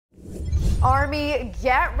Army,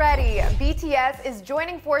 get ready. BTS is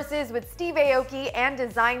joining forces with Steve Aoki and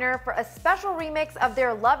Desiigner for a special remix of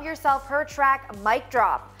their Love Yourself Her track, Mic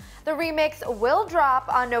Drop. The remix will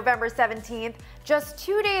drop on November 17th, just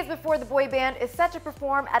 2 days before the boy band is set to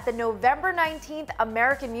perform at the November 19th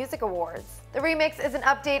American Music Awards. The remix is an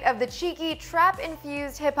update of the cheeky,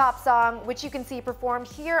 trap-infused hip-hop song, which you can see performed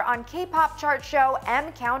here on K-pop chart show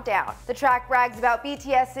M Countdown. The track brags about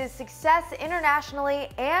BTS's success internationally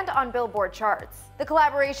and on Billboard charts. The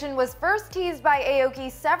collaboration was first teased by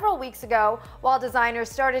Aoki several weeks ago, while Desiigner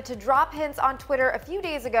started to drop hints on Twitter a few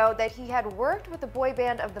days ago that he had worked with the boy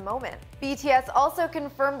band of the moment. BTS also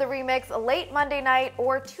confirmed the remix late Monday night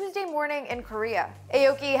or Tuesday morning in Korea.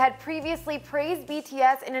 Aoki had previously praised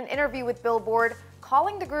BTS in an interview with Billboard,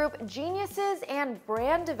 calling the group geniuses and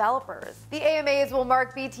brand developers. The AMAs will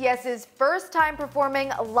mark BTS's first time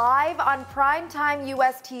performing live on primetime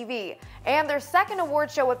US TV and their second award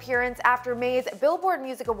show appearance after May's Billboard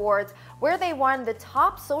Music Awards, where they won the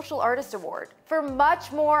Top Social Artist Award. For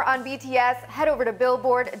much more on BTS, head over to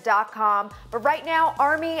Billboard.com. But right now,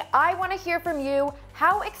 Army, I want to hear from you.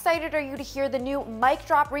 How excited are you to hear the new Mic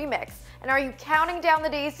Drop remix? And are you counting down the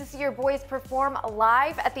days to see your boys perform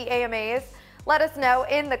live at the AMAs? Let us know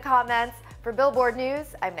in the comments. For Billboard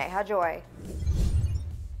News, I'm Neha Joy.